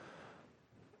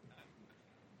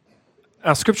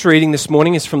Our scripture reading this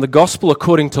morning is from the Gospel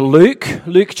according to Luke,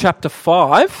 Luke chapter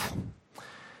 5.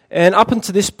 And up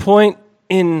until this point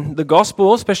in the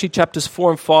Gospel, especially chapters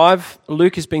 4 and 5,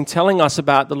 Luke has been telling us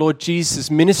about the Lord Jesus'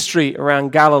 ministry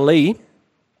around Galilee.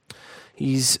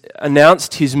 He's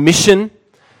announced his mission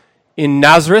in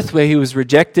Nazareth, where he was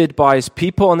rejected by his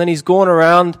people, and then he's gone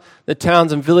around the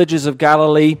towns and villages of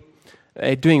Galilee,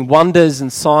 doing wonders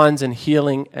and signs and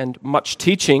healing and much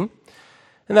teaching.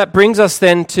 And that brings us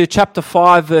then to chapter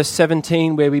 5, verse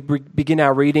 17, where we begin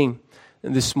our reading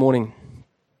this morning.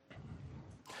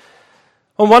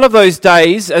 On one of those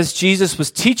days, as Jesus was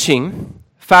teaching,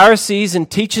 Pharisees and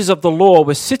teachers of the law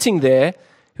were sitting there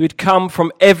who had come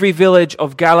from every village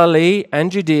of Galilee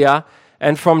and Judea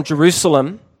and from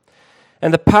Jerusalem.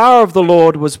 And the power of the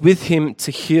Lord was with him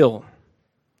to heal.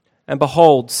 And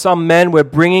behold, some men were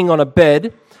bringing on a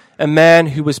bed a man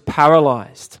who was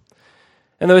paralyzed.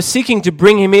 And they were seeking to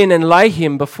bring him in and lay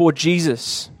him before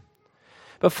Jesus.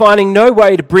 But finding no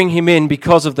way to bring him in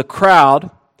because of the crowd,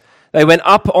 they went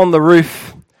up on the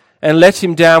roof and let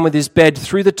him down with his bed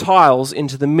through the tiles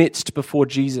into the midst before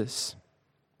Jesus.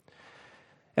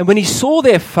 And when he saw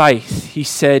their faith, he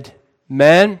said,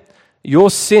 "Man, your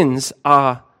sins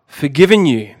are forgiven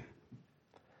you."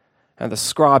 And the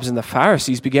scribes and the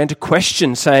Pharisees began to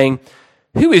question, saying,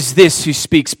 "Who is this who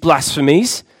speaks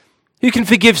blasphemies? Who can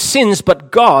forgive sins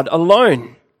but God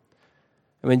alone?"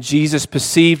 And when Jesus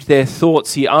perceived their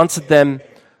thoughts, he answered them,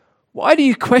 "Why do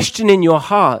you question in your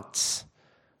hearts?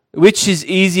 Which is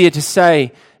easier to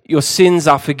say, 'Your sins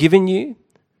are forgiven you,'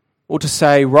 or to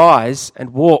say, 'Rise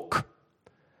and walk'?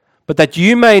 But that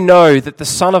you may know that the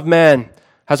Son of Man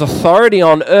has authority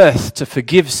on earth to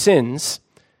forgive sins,"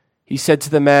 he said to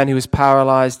the man who was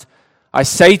paralyzed, "I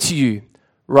say to you,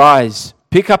 rise,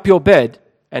 pick up your bed,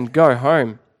 and go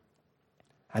home."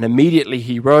 And immediately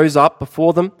he rose up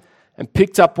before them and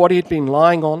picked up what he had been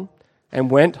lying on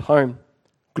and went home,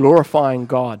 glorifying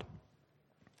God.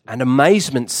 And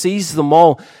amazement seized them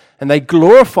all, and they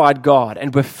glorified God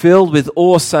and were filled with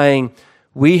awe, saying,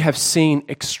 "We have seen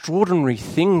extraordinary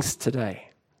things today."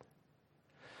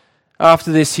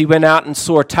 After this, he went out and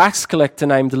saw a tax collector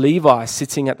named Levi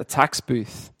sitting at the tax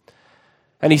booth.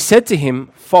 And he said to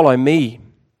him, "Follow me."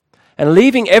 And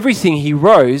leaving everything, he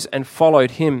rose and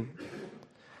followed him.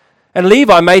 And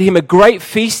Levi made him a great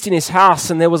feast in his house,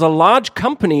 and there was a large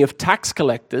company of tax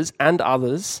collectors and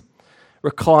others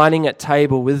reclining at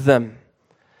table with them.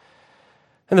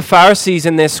 And the Pharisees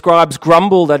and their scribes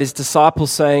grumbled at his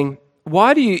disciples, saying,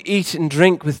 "Why do you eat and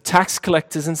drink with tax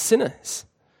collectors and sinners?"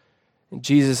 And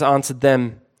Jesus answered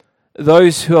them,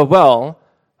 "Those who are well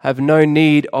have no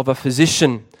need of a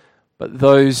physician, but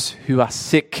those who are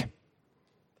sick.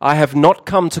 I have not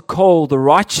come to call the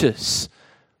righteous,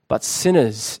 but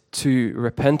sinners to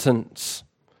repentance."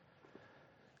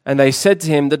 And they said to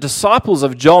him, "The disciples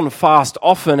of John fast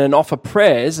often and offer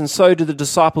prayers, and so do the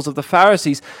disciples of the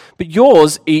Pharisees, but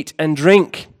yours eat and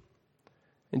drink."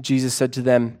 And Jesus said to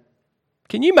them,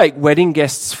 "Can you make wedding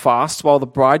guests fast while the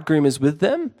bridegroom is with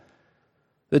them?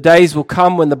 The days will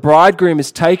come when the bridegroom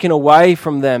is taken away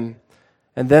from them,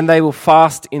 and then they will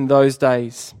fast in those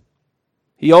days."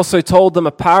 He also told them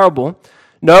a parable.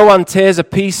 "No one tears a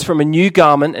piece from a new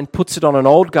garment and puts it on an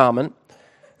old garment.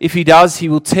 If he does, he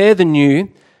will tear the new,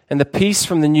 and the piece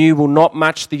from the new will not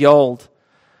match the old.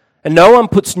 And no one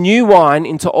puts new wine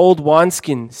into old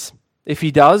wineskins. If he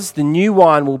does, the new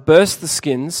wine will burst the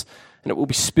skins, and it will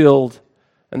be spilled,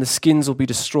 and the skins will be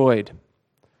destroyed.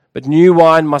 But new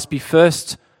wine must be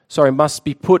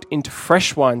put into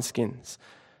fresh wineskins.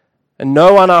 And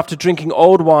no one after drinking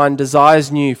old wine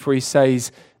desires new, for he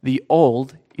says, 'The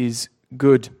old is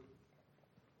good.'"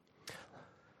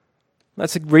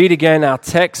 Let's read again our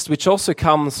text, which also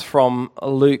comes from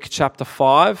Luke chapter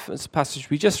 5. It's a passage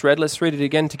we just read. Let's read it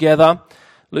again together.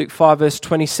 Luke 5, verse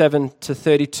 27 to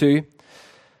 32.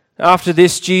 After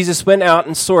this, Jesus went out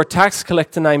and saw a tax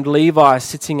collector named Levi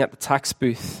sitting at the tax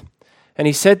booth. And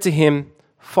he said to him,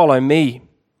 "Follow me."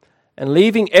 And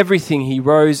leaving everything, he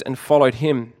rose and followed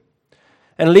him.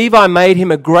 And Levi made him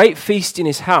a great feast in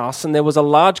his house, and there was a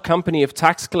large company of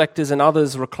tax collectors and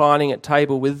others reclining at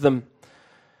table with them.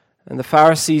 And the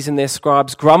Pharisees and their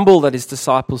scribes grumbled at his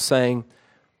disciples, saying,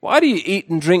 "Why do you eat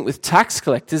and drink with tax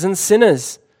collectors and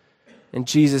sinners?" And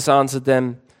Jesus answered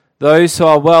them, "Those who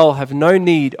are well have no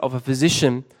need of a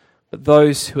physician, but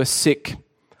those who are sick.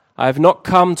 I have not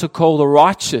come to call the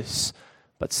righteous,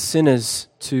 but sinners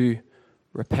to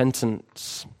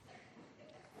repentance."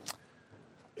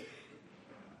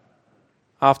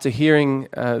 After hearing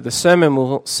the sermon,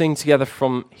 we'll sing together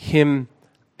from hymn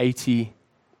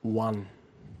 81.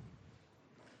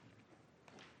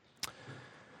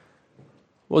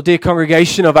 Well, dear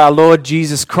congregation of our Lord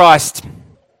Jesus Christ,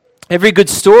 every good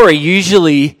story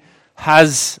usually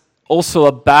has also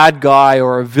a bad guy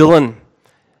or a villain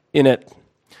in it.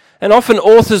 And often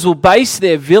authors will base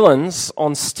their villains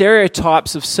on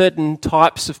stereotypes of certain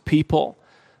types of people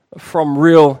from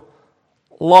real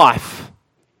life.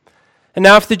 And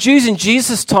now if the Jews in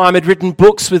Jesus' time had written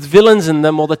books with villains in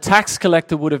them, well, the tax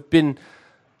collector would have been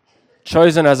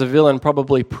chosen as a villain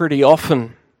probably pretty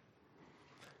often.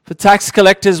 The tax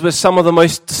collectors were some of the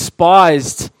most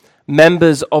despised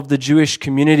members of the Jewish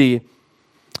community.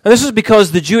 And this was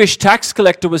because the Jewish tax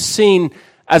collector was seen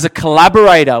as a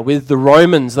collaborator with the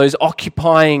Romans, those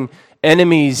occupying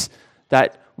enemies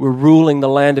that were ruling the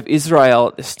land of Israel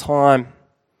at this time.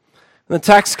 And the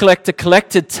tax collector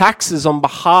collected taxes on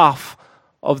behalf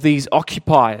of these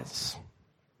occupiers.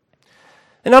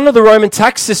 And under the Roman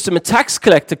tax system, a tax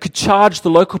collector could charge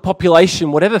the local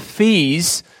population whatever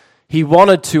fees he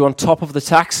wanted to on top of the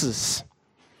taxes.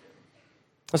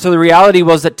 And so the reality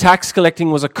was that tax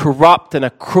collecting was a corrupt and a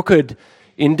crooked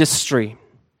industry.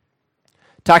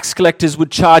 Tax collectors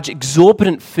would charge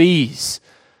exorbitant fees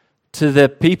to the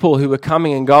people who were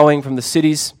coming and going from the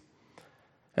cities,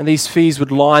 and these fees would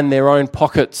line their own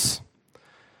pockets.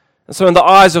 And so in the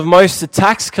eyes of most, the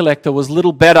tax collector was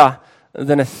little better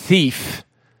than a thief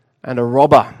and a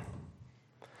robber.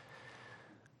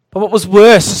 But what was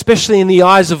worse, especially in the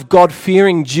eyes of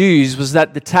God-fearing Jews, was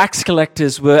that the tax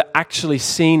collectors were actually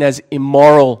seen as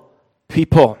immoral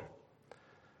people.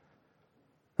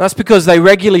 That's because they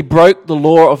regularly broke the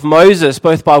law of Moses,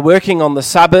 both by working on the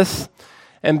Sabbath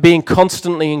and being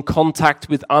constantly in contact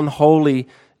with unholy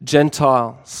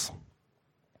Gentiles.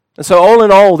 And so all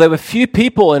in all, there were few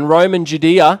people in Roman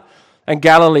Judea and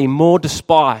Galilee more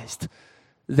despised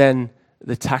than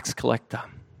the tax collector.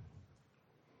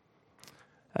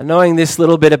 And knowing this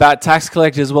little bit about tax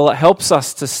collectors, well, it helps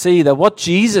us to see that what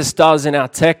Jesus does in our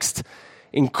text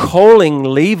in calling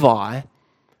Levi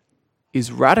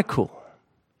is radical.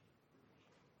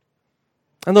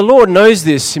 And the Lord knows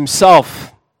this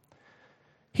himself.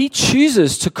 He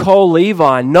chooses to call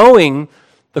Levi, knowing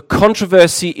the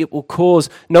controversy it will cause,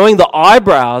 knowing the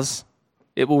eyebrows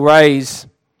it will raise.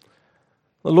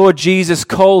 The Lord Jesus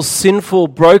calls sinful,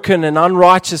 broken, and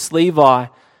unrighteous Levi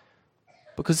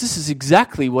because this is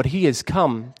exactly what he has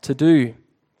come to do.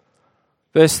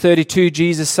 Verse 32,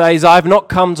 Jesus says, I have not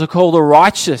come to call the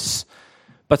righteous,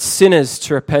 but sinners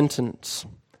to repentance.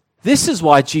 This is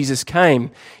why Jesus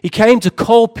came. He came to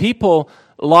call people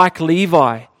like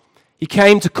Levi. He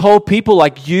came to call people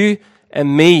like you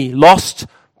and me, lost,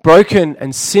 broken,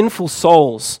 and sinful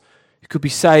souls who could be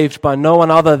saved by no one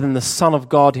other than the Son of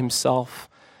God himself.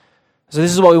 So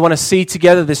this is what we want to see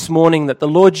together this morning, that the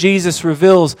Lord Jesus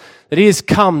reveals that he has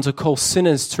come to call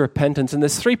sinners to repentance. And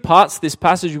there's three parts to this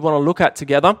passage we want to look at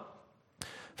together.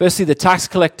 Firstly, the tax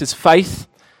collector's faith.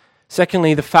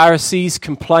 Secondly, the Pharisees'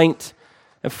 complaint.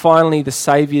 And finally, the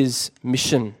Saviour's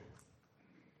mission.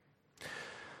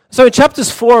 So in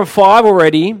chapters 4 and 5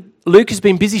 already, Luke has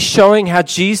been busy showing how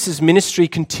Jesus' ministry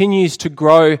continues to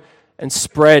grow and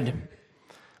spread.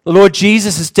 The Lord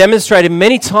Jesus has demonstrated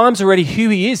many times already who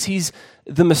he is. He's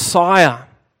the Messiah.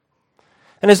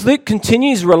 And as Luke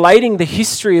continues relating the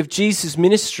history of Jesus'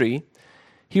 ministry,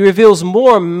 he reveals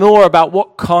more and more about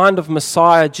what kind of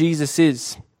Messiah Jesus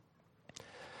is.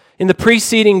 In the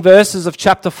preceding verses of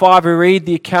chapter 5, we read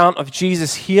the account of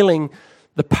Jesus healing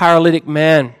the paralytic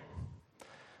man.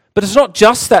 But it's not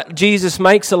just that Jesus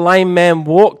makes a lame man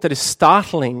walk that is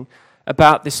startling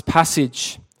about this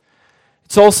passage.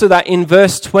 It's also that in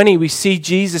verse 20 we see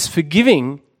Jesus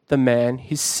forgiving the man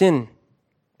his sin.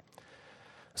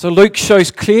 So Luke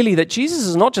shows clearly that Jesus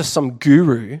is not just some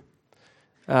guru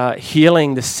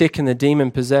healing the sick and the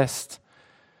demon-possessed.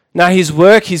 Now his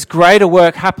work, his greater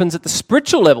work, happens at the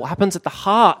spiritual level, happens at the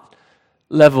heart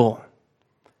level.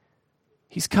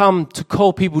 He's come to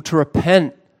call people to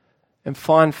repent and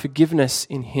find forgiveness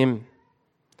in him.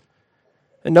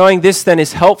 And knowing this then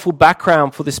is helpful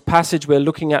background for this passage we're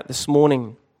looking at this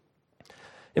morning.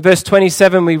 In verse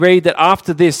 27 we read that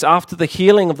after this, after the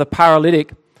healing of the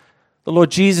paralytic, the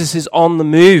Lord Jesus is on the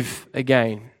move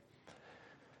again.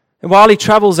 And while he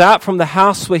travels out from the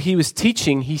house where he was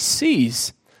teaching, he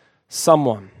sees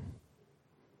someone.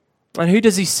 And who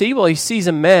does he see? Well, he sees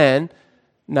a man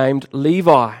named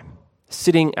Levi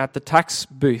sitting at the tax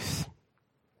booth.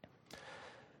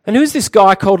 And who's this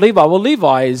guy called Levi? Well,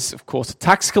 Levi is, of course, a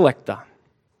tax collector.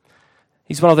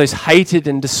 He's one of those hated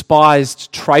and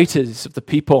despised traitors of the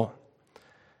people.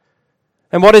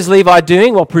 And what is Levi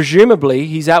doing? Well, presumably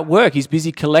he's at work. He's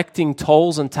busy collecting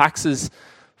tolls and taxes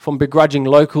from begrudging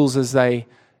locals as they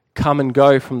come and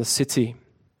go from the city.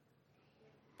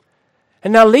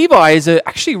 And now Levi is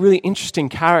actually a really interesting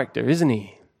character, isn't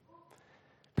he?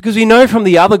 Because we know from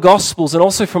the other Gospels and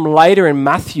also from later in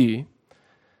Matthew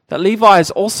that Levi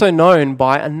is also known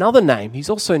by another name. He's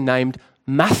also named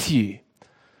Matthew.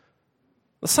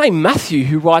 The same Matthew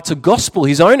who writes a Gospel,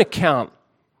 his own account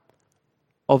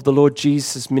of the Lord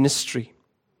Jesus' ministry.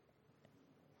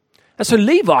 And so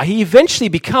Levi, he eventually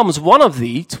becomes one of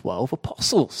the 12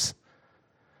 apostles.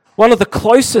 One of the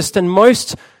closest and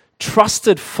most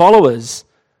trusted followers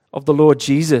of the Lord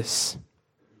Jesus.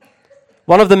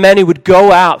 One of the men who would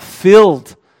go out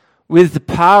filled with the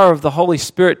power of the Holy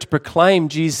Spirit to proclaim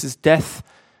Jesus' death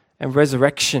and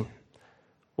resurrection.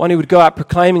 One who would go out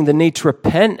proclaiming the need to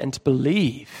repent and to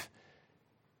believe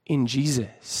in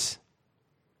Jesus.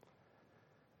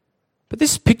 But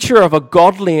this picture of a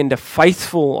godly and a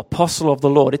faithful apostle of the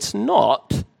Lord, it's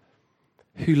not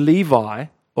who Levi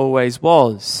always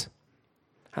was.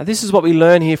 Now, this is what we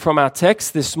learn here from our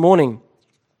text this morning.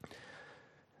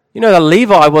 You know that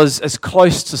Levi was as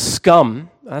close to scum,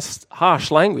 that's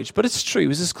harsh language, but it's true, he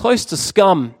was as close to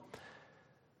scum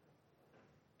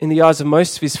in the eyes of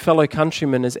most of his fellow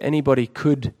countrymen as anybody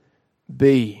could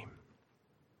be.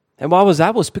 And why was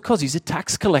that? Well, it's because he's a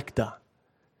tax collector.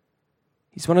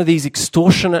 He's one of these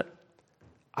extortionate,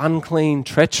 unclean,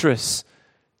 treacherous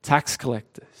tax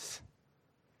collectors.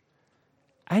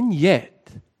 And yet,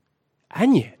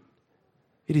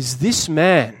 it is this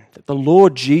man that the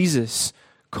Lord Jesus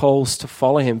calls to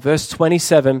follow him. Verse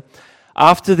 27,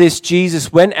 after this,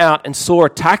 Jesus went out and saw a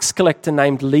tax collector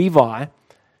named Levi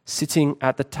sitting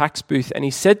at the tax booth, and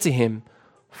he said to him,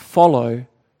 "Follow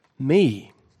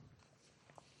me."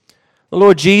 The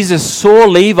Lord Jesus saw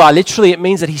Levi. Literally, it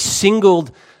means that he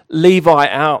singled Levi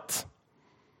out.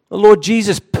 The Lord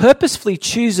Jesus purposefully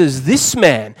chooses this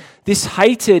man, this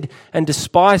hated and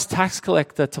despised tax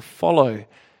collector, to follow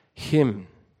him.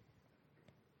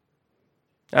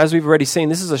 As we've already seen,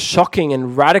 this is a shocking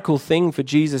and radical thing for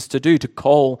Jesus to do, to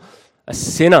call a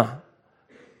sinner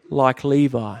like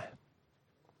Levi.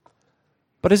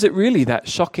 But is it really that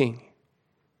shocking?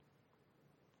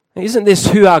 Isn't this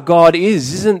who our God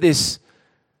is? Isn't this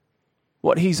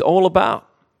what he's all about?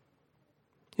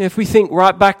 If we think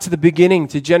right back to the beginning,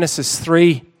 to Genesis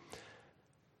 3,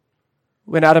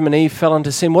 when Adam and Eve fell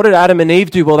into sin, what did Adam and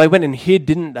Eve do? Well, they went and hid,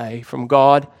 didn't they, from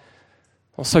God?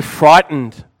 Also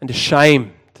frightened and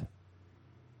ashamed.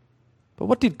 But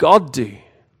what did God do?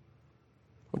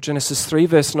 Well, Genesis 3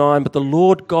 verse 9, but the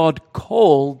Lord God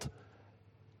called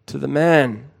to the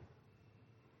man.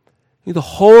 The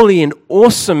holy and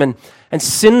awesome and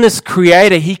sinless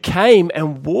creator, he came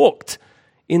and walked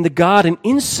in the garden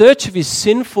in search of his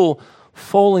sinful,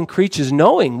 fallen creatures,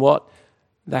 knowing what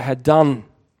they had done.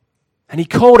 And he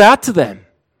called out to them.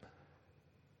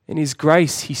 In his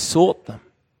grace, he sought them.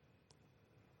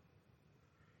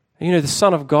 And you know, the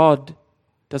Son of God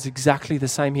does exactly the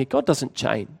same here. God doesn't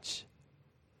change.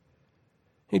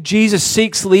 Jesus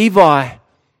seeks Levi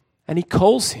and he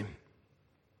calls him.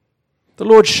 The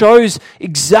Lord shows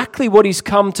exactly what he's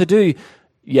come to do.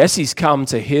 Yes, he's come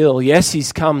to heal. Yes,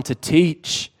 he's come to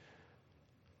teach.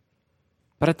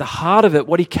 But at the heart of it,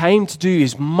 what he came to do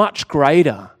is much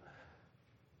greater.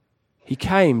 He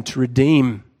came to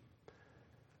redeem,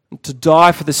 to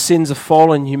die for the sins of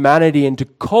fallen humanity, and to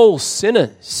call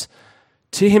sinners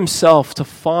to himself to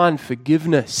find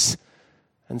forgiveness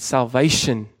and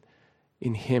salvation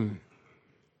in him.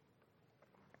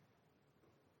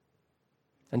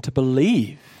 And to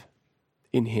believe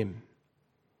in him.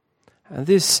 And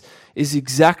this is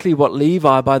exactly what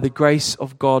Levi, by the grace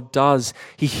of God, does.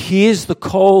 He hears the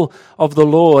call of the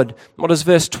Lord. What does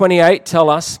verse 28 tell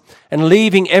us? And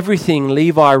leaving everything,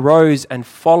 Levi rose and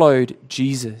followed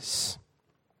Jesus.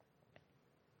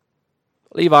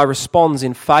 Levi responds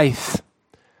in faith.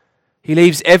 He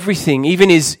leaves everything, even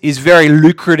his very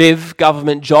lucrative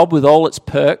government job with all its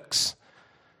perks.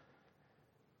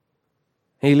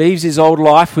 He leaves his old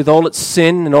life with all its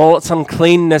sin and all its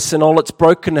uncleanness and all its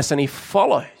brokenness, and he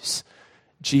follows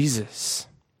Jesus.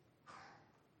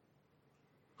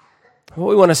 What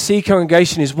we want to see,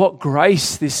 congregation, is what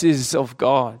grace this is of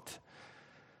God.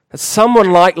 That someone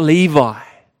like Levi,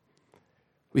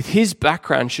 with his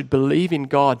background, should believe in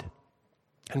God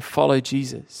and follow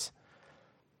Jesus.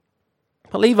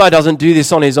 But Levi doesn't do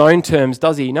this on his own terms,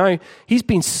 does he? No, he's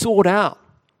been sought out.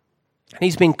 And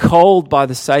he's been called by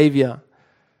the Savior.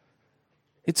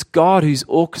 It's God who's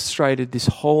orchestrated this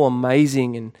whole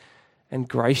amazing and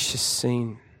gracious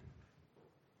scene.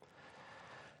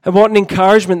 And what an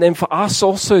encouragement then for us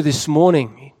also this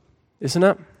morning, isn't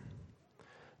it?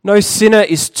 No sinner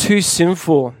is too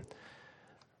sinful.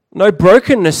 No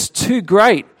brokenness too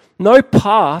great. No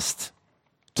past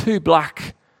too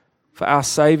black for our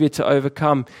Saviour to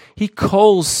overcome. He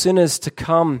calls sinners to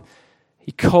come.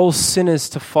 He calls sinners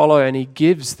to follow, and He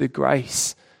gives the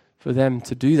grace for them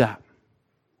to do that.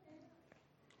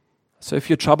 So if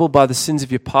you're troubled by the sins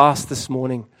of your past this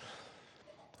morning,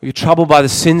 or you're troubled by the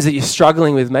sins that you're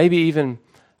struggling with, maybe even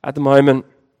at the moment,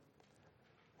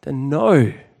 then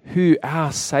know who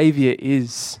our Saviour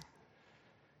is.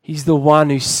 He's the one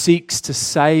who seeks to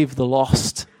save the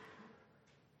lost,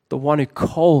 the one who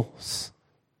calls,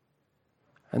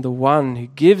 and the one who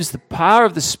gives the power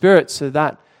of the Spirit so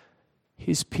that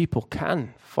His people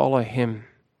can follow Him.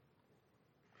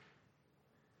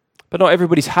 But not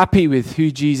everybody's happy with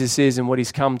who Jesus is and what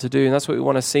He's come to do, and that's what we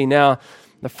want to see now.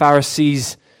 The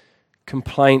Pharisees'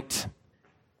 complaint.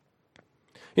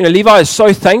 Levi is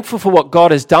so thankful for what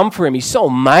God has done for him. He's so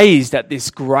amazed at this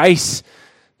grace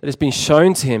that has been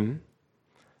shown to him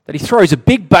that he throws a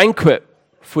big banquet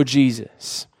for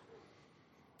Jesus.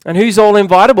 And who's all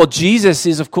invited? Well, Jesus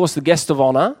is, of course, the guest of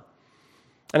honor,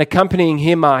 and accompanying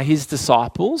him are his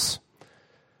disciples.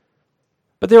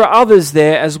 But there are others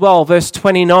there as well. Verse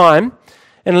 29,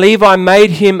 and Levi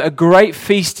made him a great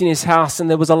feast in his house, and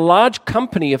there was a large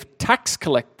company of tax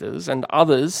collectors and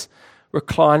others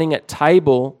reclining at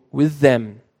table with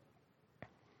them.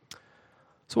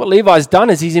 So what Levi's done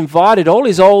is he's invited all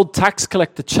his old tax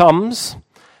collector chums,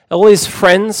 all his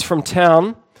friends from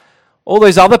town, all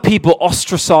those other people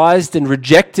ostracized and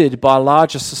rejected by a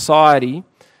larger society,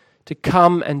 to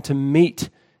come and to meet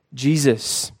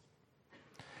Jesus.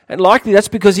 And likely that's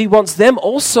because he wants them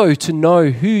also to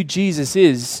know who Jesus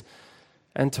is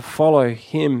and to follow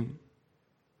him.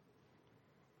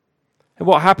 And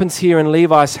what happens here in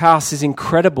Levi's house is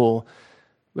incredible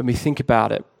when we think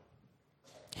about it.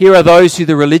 Here are those who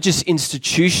the religious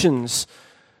institutions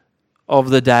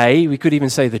of the day, we could even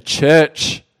say the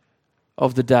church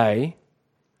of the day,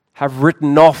 have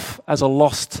written off as a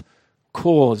lost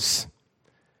cause.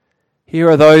 Here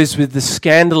are those with the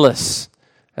scandalous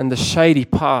and the shady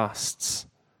pasts,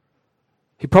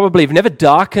 who probably have never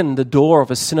darkened the door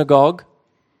of a synagogue,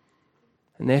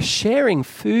 and they're sharing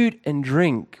food and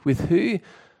drink with who?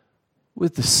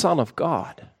 With the Son of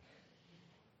God.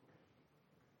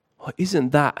 Well,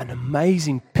 isn't that an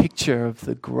amazing picture of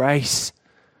the grace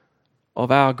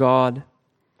of our God?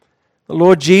 The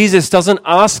Lord Jesus doesn't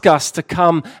ask us to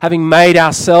come having made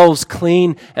ourselves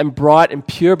clean and bright and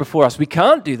pure before us. We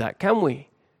can't do that, can we?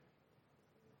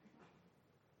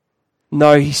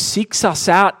 No, He seeks us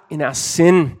out in our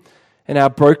sin and our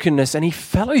brokenness, and He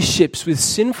fellowships with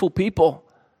sinful people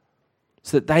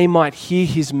so that they might hear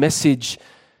His message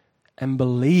and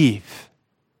believe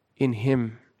in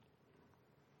Him.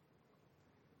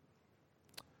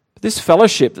 But this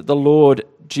fellowship that the Lord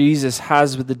Jesus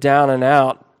has with the down and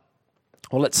out,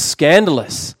 well, it's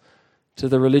scandalous to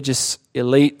the religious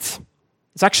elite.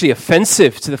 It's actually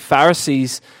offensive to the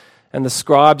Pharisees and the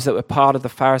scribes that were part of the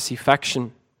Pharisee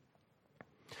faction.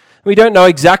 We don't know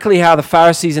exactly how the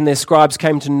Pharisees and their scribes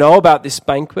came to know about this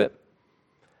banquet.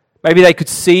 Maybe they could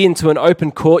see into an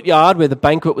open courtyard where the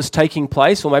banquet was taking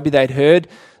place, or maybe they'd heard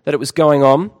that it was going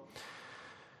on.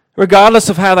 Regardless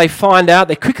of how they find out,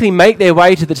 they quickly make their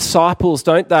way to the disciples,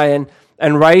 don't they,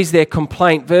 and raise their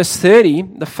complaint. Verse 30,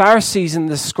 the Pharisees and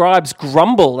the scribes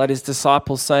grumble at His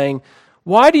disciples, saying,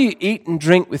 "Why do you eat and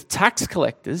drink with tax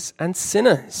collectors and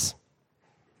sinners?"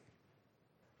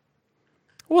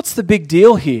 What's the big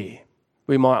deal here?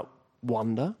 We might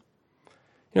wonder.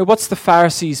 What's the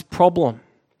Pharisees' problem?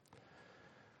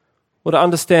 Well, to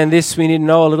understand this, we need to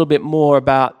know a little bit more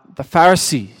about the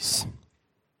Pharisees.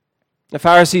 The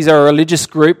Pharisees are a religious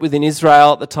group within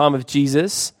Israel at the time of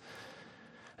Jesus,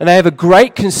 and they have a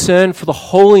great concern for the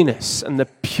holiness and the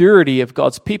purity of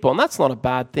God's people, and that's not a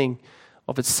bad thing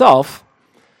of itself.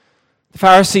 The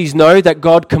Pharisees know that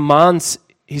God commands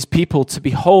His people to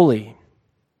be holy.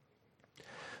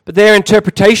 But their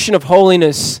interpretation of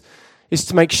holiness is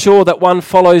to make sure that one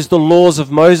follows the laws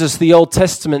of Moses, the Old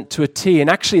Testament, to a T. And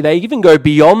actually, they even go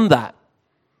beyond that.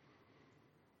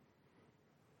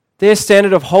 Their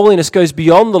standard of holiness goes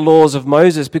beyond the laws of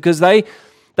Moses, because they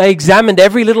examined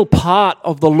every little part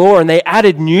of the law, and they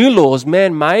added new laws,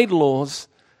 man-made laws,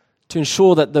 to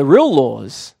ensure that the real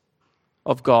laws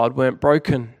of God weren't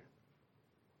broken.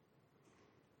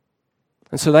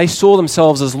 And so they saw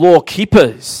themselves as law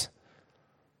keepers,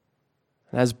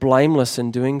 as blameless in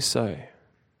doing so.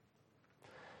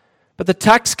 But the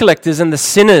tax collectors and the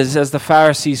sinners, as the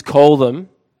Pharisees call them,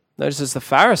 notice it's the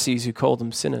Pharisees who call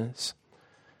them sinners,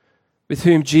 with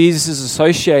whom Jesus is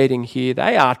associating here,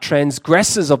 they are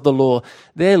transgressors of the law.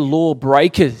 They're law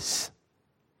breakers.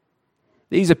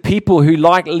 These are people who,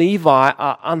 like Levi,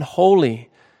 are unholy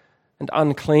and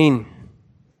unclean.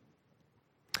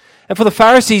 And for the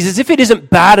Pharisees, as if it isn't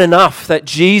bad enough that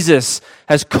Jesus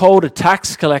has called a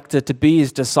tax collector to be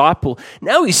his disciple,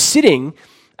 now he's sitting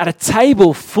at a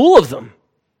table full of them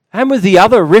and with the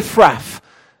other riffraff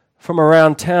from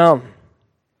around town.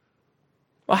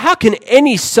 Well, how can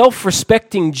any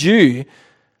self-respecting Jew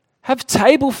have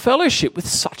table fellowship with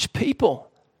such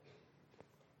people?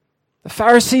 The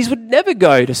Pharisees would never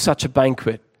go to such a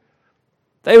banquet.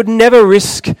 They would never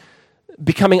risk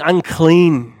becoming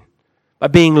unclean by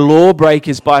being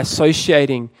lawbreakers by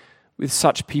associating with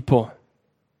such people.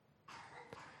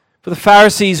 For the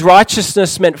Pharisees,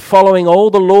 righteousness meant following all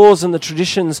the laws and the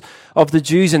traditions of the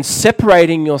Jews and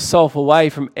separating yourself away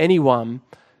from anyone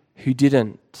who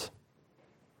didn't.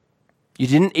 You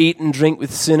didn't eat and drink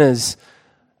with sinners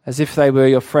as if they were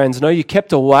your friends. No, you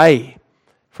kept away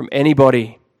from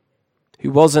anybody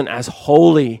who wasn't as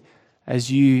holy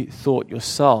as you thought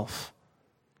yourself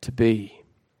to be.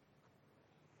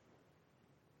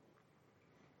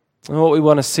 And what we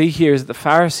want to see here is that the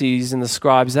Pharisees and the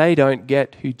scribes, they don't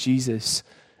get who Jesus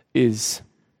is.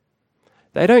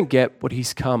 They don't get what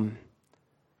he's come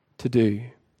to do.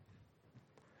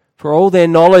 For all their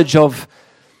knowledge of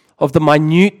the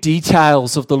minute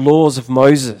details of the laws of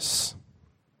Moses,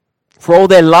 for all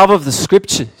their love of the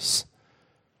scriptures,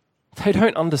 they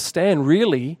don't understand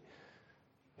really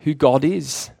who God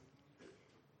is.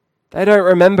 They don't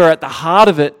remember at the heart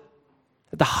of it,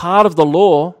 at the heart of the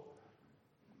law,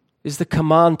 is the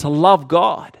command to love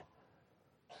God,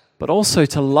 but also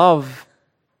to love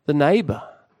the neighbor,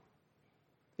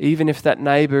 even if that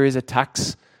neighbor is a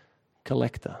tax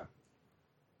collector.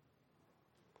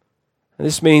 And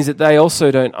this means that they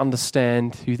also don't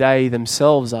understand who they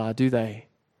themselves are, do they?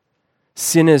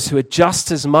 Sinners who are just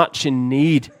as much in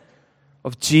need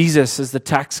of Jesus as the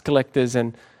tax collectors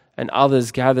and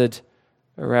others gathered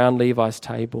around Levi's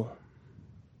table.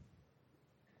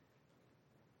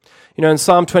 You know, in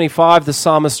Psalm 25, the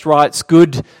psalmist writes,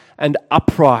 "Good and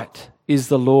upright is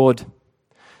the Lord.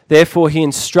 Therefore he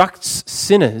instructs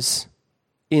sinners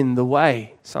in the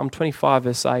way." Psalm 25,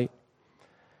 verse 8.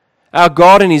 Our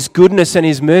God in his goodness and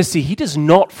his mercy, he does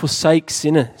not forsake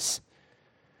sinners.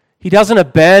 He doesn't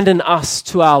abandon us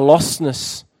to our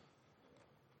lostness.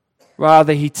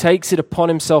 Rather, he takes it upon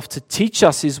himself to teach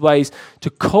us his ways, to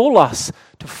call us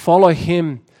to follow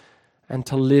him and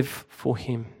to live for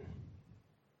him.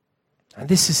 And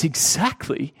this is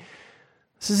exactly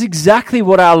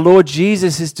what our Lord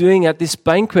Jesus is doing at this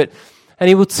banquet. And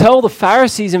he will tell the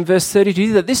Pharisees in verse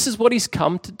 32 that this is what he's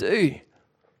come to do.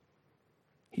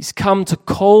 He's come to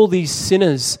call these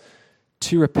sinners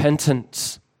to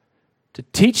repentance, to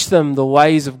teach them the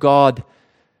ways of God,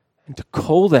 and to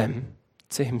call them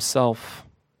to himself.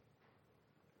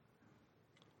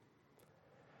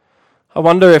 I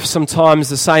wonder if sometimes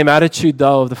the same attitude,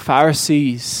 though, of the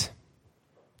Pharisees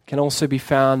can also be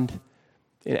found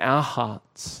in our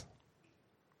hearts,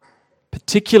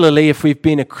 particularly if we've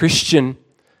been a Christian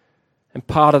and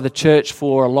part of the church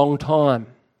for a long time.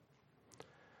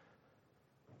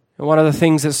 And one of the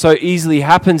things that so easily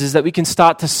happens is that we can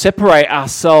start to separate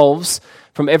ourselves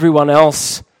from everyone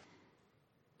else.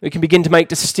 We can begin to make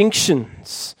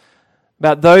distinctions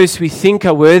about those we think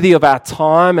are worthy of our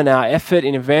time and our effort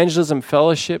in evangelism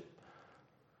fellowship,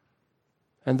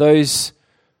 and those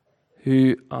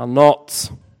who are not.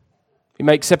 We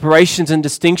make separations and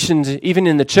distinctions even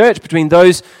in the church between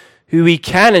those who we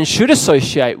can and should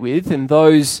associate with and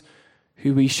those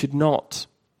who we should not.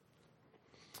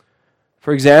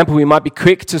 For example, we might be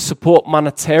quick to support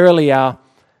monetarily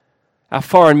our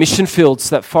foreign mission fields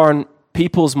so that foreign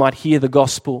peoples might hear the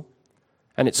gospel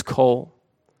and its call.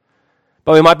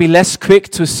 But we might be less quick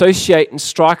to associate and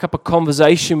strike up a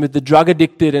conversation with the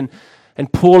drug-addicted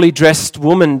and poorly dressed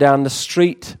woman down the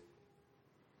street.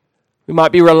 We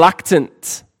might be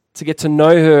reluctant to get to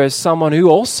know her as someone who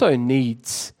also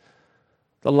needs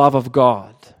the love of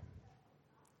God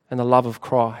and the love of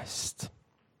Christ.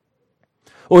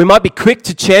 Or we might be quick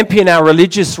to champion our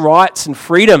religious rights and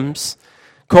freedoms,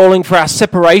 calling for our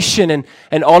separation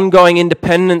and ongoing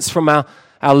independence from our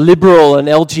liberal and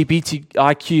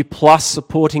LGBTIQ plus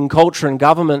supporting culture and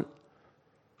government.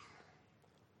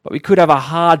 But we could have a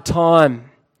hard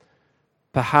time,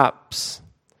 perhaps,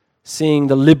 seeing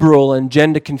the liberal and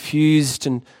gender confused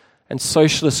and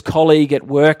socialist colleague at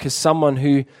work as someone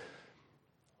who,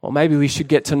 or maybe we should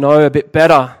get to know a bit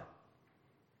better,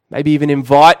 maybe even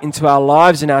invite into our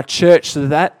lives in our church so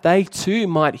that they too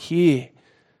might hear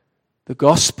the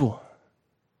gospel.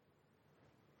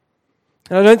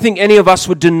 And I don't think any of us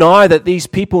would deny that these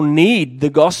people need the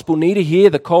gospel, need to hear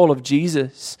the call of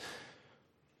Jesus.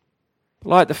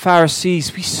 Like the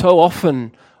Pharisees, we so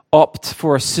often opt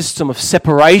for a system of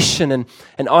separation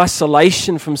and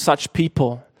isolation from such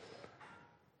people,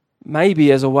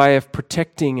 maybe as a way of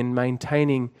protecting and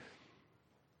maintaining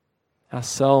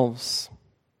ourselves.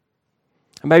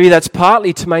 And maybe that's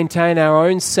partly to maintain our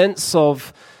own sense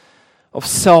of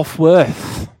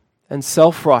self-worth and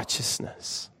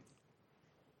self-righteousness.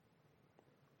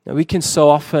 Now, we can so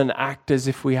often act as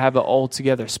if we have it all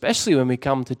together, especially when we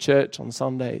come to church on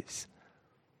Sundays.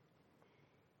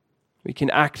 We can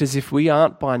act as if we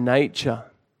aren't by nature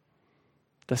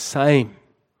the same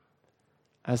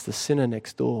as the sinner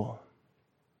next door.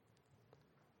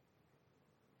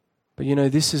 But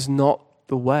this is not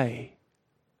the way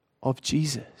of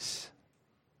Jesus.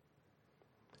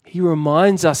 He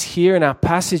reminds us here in our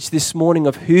passage this morning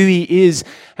of who He is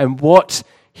and what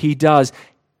He does.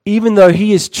 Even though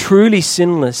He is truly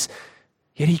sinless,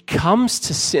 yet He comes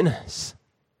to sinners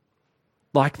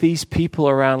like these people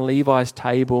around Levi's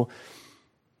table.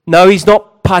 No, He's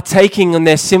not partaking in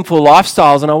their sinful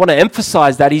lifestyles, and I want to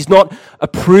emphasize that. He's not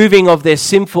approving of their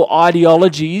sinful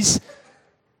ideologies.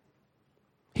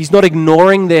 He's not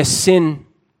ignoring their sin,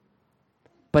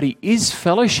 but He is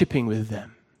fellowshipping with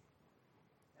them.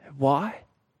 Why?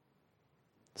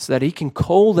 So that He can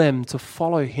call them to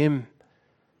follow Him,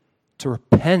 to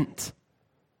repent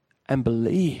and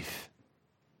believe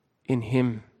in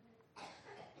Him.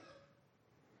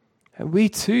 And we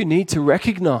too need to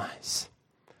recognize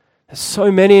that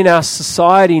so many in our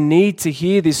society need to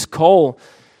hear this call.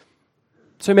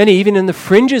 So many, even in the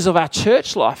fringes of our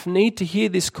church life, need to hear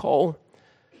this call.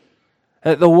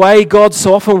 And the way God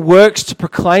so often works to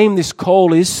proclaim this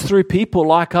call is through people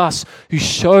like us who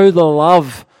show the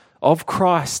love of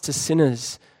Christ to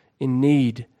sinners in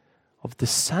need of the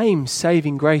same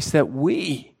saving grace that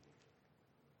we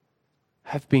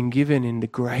have been given in the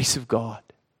grace of God.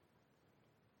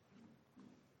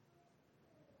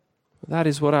 That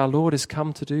is what our Lord has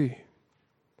come to do,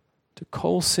 to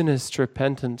call sinners to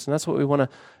repentance. And that's what we want to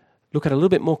look at a little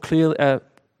bit more clearly,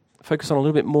 focus on a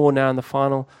little bit more now in the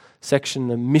final section,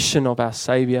 the mission of our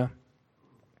Saviour.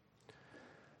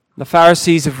 The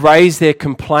Pharisees have raised their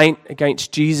complaint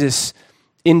against Jesus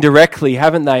indirectly,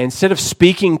 haven't they? Instead of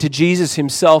speaking to Jesus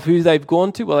Himself, who they've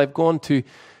gone to? Well, they've gone to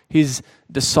His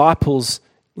disciples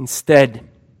instead.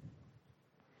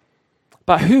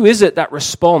 But who is it that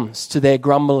responds to their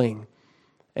grumbling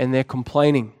and their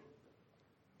complaining?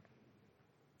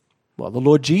 Well, the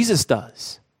Lord Jesus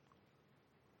does.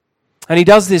 And He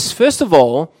does this, first of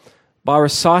all, by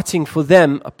reciting for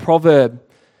them a proverb.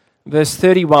 Verse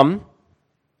 31,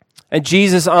 and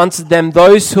Jesus answered them,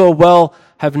 those who are well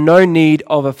have no need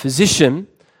of a physician,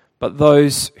 but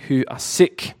those who are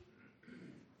sick.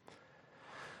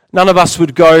 None of us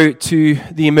would go to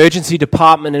the emergency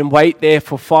department and wait there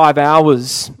for 5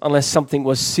 hours unless something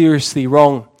was seriously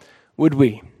wrong, would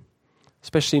we?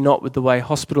 Especially not with the way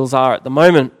hospitals are at the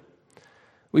moment.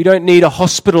 We don't need a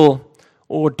hospital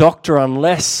or doctor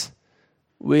unless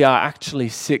we are actually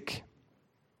sick.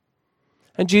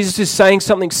 And Jesus is saying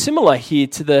something similar here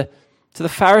to the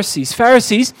Pharisees.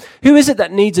 Pharisees, who is it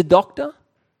that needs a doctor?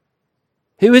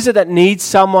 Who is it that needs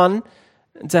someone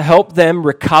to help them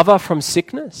recover from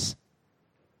sickness?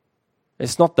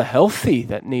 It's not the healthy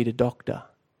that need a doctor.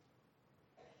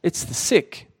 It's the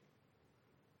sick.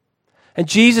 And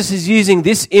Jesus is using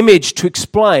this image to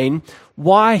explain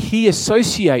why He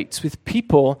associates with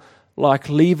people like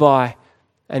Levi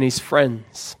and his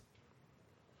friends.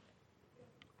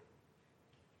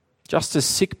 Just as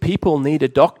sick people need a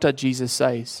doctor, Jesus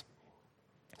says,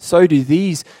 so do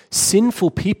these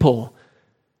sinful people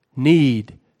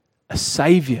need a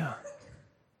Savior.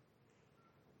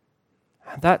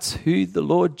 And that's who the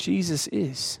Lord Jesus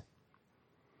is.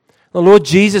 The Lord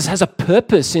Jesus has a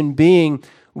purpose in being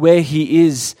where He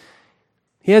is.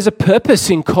 He has a purpose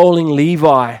in calling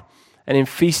Levi and in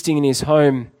feasting in His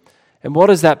home. And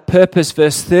what is that purpose?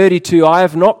 Verse 32, I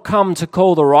have not come to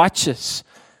call the righteous,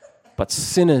 but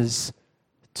sinners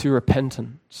to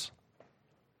repentance.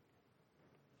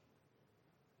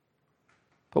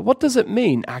 But what does it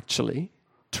mean, actually,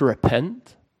 to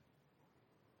repent?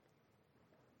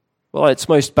 Well, at its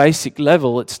most basic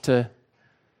level, it's to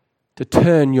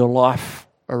turn your life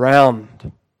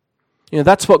around.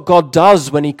 That's what God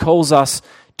does when He calls us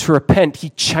to repent.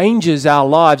 He changes our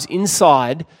lives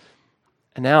inside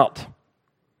and out.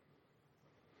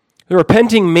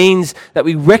 Repenting means that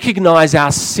we recognize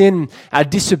our sin, our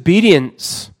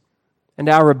disobedience, and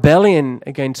our rebellion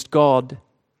against God.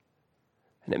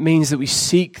 And it means that we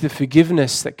seek the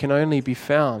forgiveness that can only be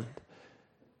found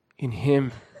in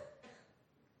Him.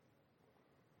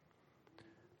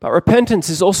 But repentance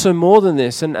is also more than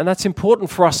this, and that's important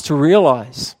for us to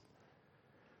realize.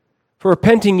 For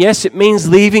repenting, yes, it means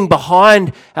leaving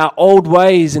behind our old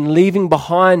ways and leaving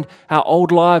behind our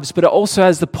old lives, but it also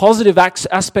has the positive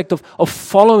aspect of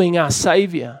following our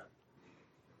Savior.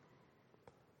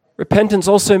 Repentance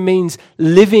also means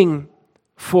living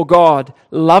for God,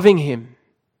 loving Him,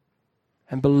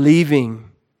 and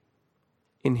believing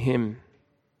in Him.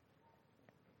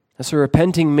 And so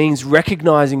repenting means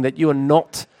recognizing that you are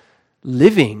not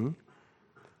living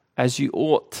as you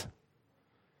ought,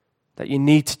 that you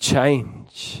need to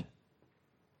change.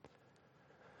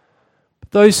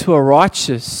 But those who are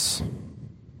righteous,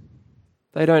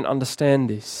 they don't understand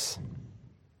this.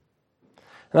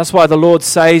 And that's why the Lord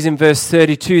says in verse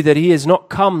 32 that He has not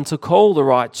come to call the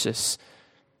righteous.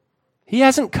 He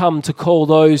hasn't come to call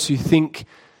those who think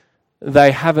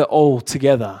they have it all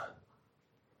together.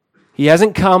 He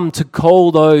hasn't come to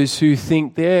call those who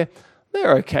think they're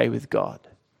okay with God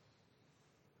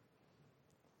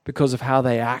because of how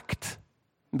they act,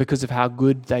 because of how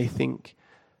good they think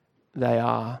they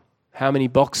are, how many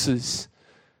boxes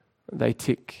they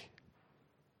tick.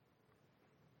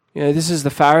 You know, this is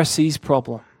the Pharisees'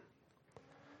 problem.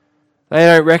 They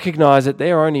don't recognize that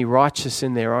they're only righteous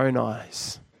in their own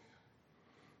eyes.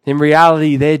 In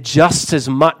reality, they're just as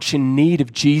much in need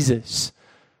of Jesus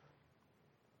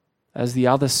as the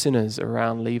other sinners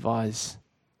around Levi's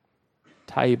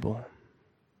table.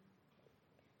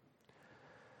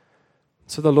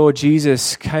 So the Lord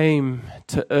Jesus came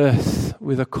to earth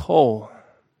with a call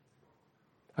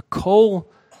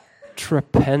to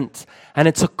repent. And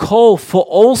it's a call for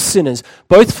all sinners,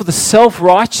 both for the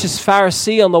self-righteous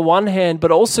Pharisee on the one hand,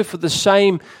 but also for the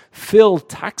shame-filled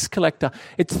tax collector.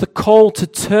 It's the call to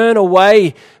turn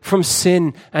away from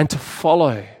sin and to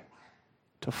follow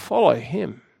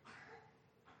Him.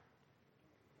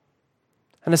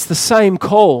 And it's the same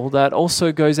call that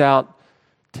also goes out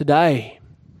today.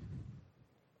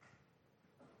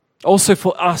 Also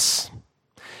for us.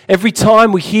 Every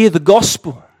time we hear the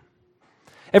gospel,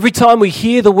 every time we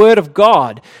hear the word of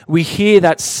God, we hear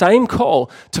that same call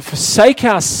to forsake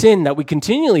our sin that we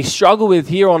continually struggle with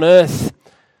here on earth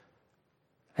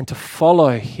and to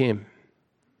follow Him.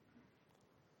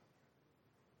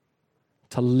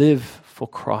 To live for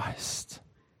Christ.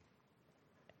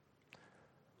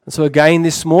 And so again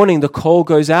this morning, the call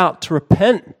goes out to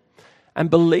repent and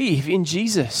believe in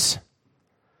Jesus.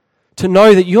 To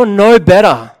know that you're no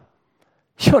better.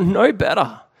 You're no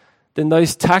better than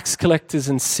those tax collectors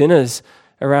and sinners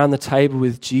around the table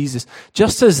with Jesus.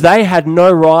 Just as they had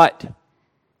no right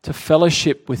to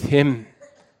fellowship with Him,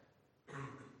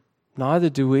 neither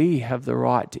do we have the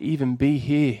right to even be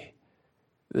here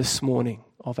this morning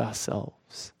of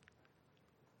ourselves.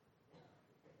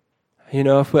 You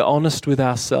know, if we're honest with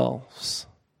ourselves,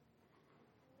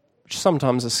 which is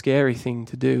sometimes a scary thing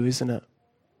to do, isn't it?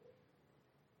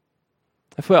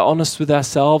 If we're honest with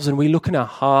ourselves and we look in our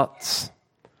hearts,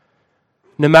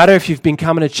 no matter if you've been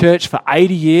coming to church for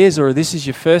 80 years or this is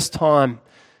your first time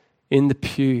in the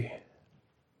pew,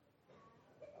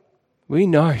 we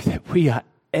know that we are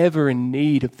ever in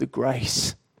need of the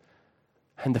grace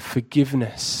and the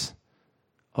forgiveness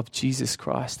of Jesus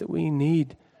Christ, that we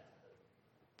need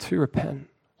to repent,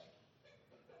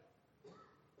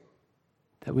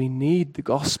 that we need the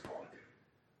gospel,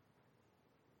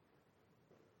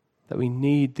 that we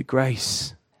need the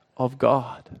grace of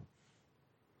God.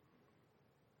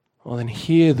 Well, then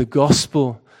hear the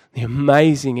gospel, the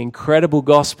amazing, incredible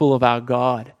gospel of our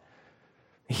God.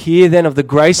 Hear then of the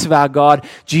grace of our God.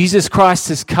 Jesus Christ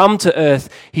has come to earth.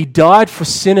 He died for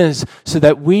sinners so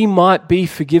that we might be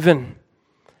forgiven.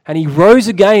 And He rose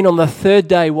again on the third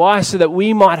day. Why? So that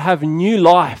we might have new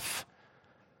life.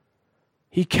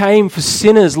 He came for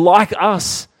sinners like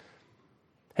us.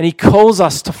 And He calls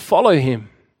us to follow Him,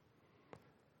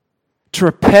 to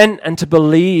repent and to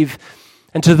believe.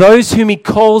 And to those whom He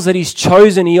calls that He's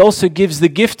chosen, He also gives the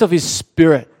gift of His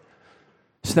Spirit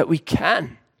so that we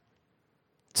can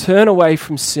turn away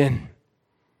from sin,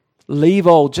 leave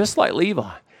old, just like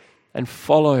Levi, and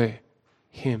follow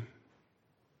Him.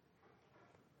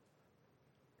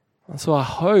 And so I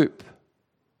hope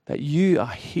that you are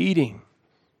heeding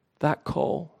that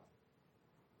call.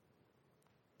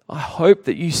 I hope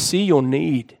that you see your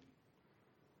need.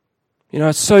 You know,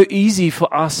 it's so easy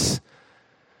for us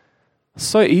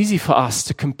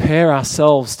to compare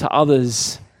ourselves to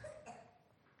others,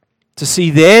 to see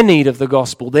their need of the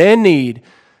gospel, their need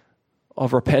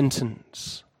of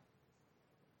repentance.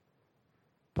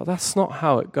 But that's not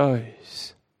how it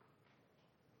goes.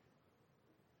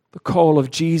 The call of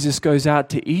Jesus goes out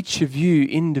to each of you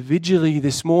individually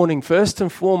this morning, first and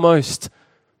foremost,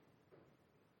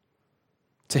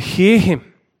 to hear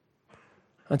Him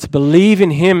and to believe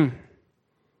in Him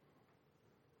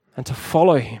and to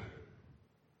follow him.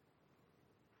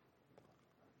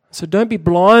 So don't be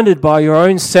blinded by your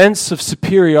own sense of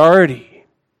superiority.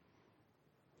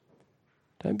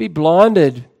 Don't be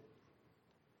blinded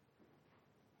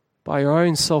by your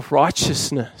own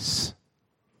self-righteousness.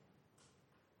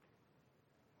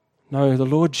 No, the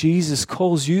Lord Jesus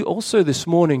calls you also this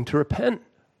morning to repent,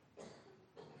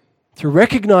 to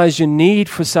recognize your need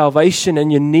for salvation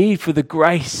and your need for the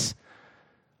grace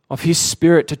of His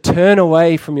Spirit, to turn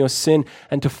away from your sin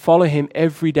and to follow Him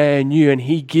every day anew. And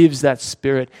He gives that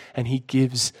Spirit and He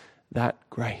gives that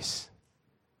grace.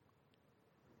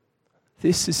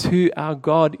 This is who our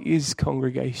God is,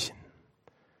 congregation.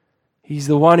 He's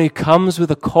the one who comes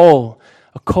with a call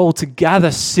to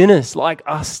gather sinners like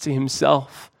us to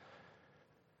Himself,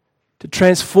 to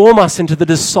transform us into the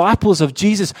disciples of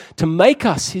Jesus, to make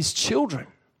us His children.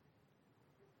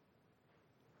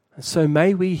 And so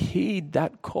may we heed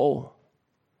that call.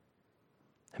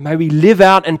 And may we live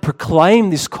out and proclaim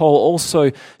this call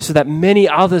also, so that many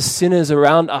other sinners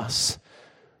around us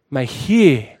may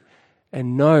hear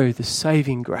and know the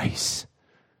saving grace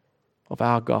of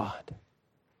our God.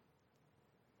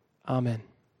 Amen.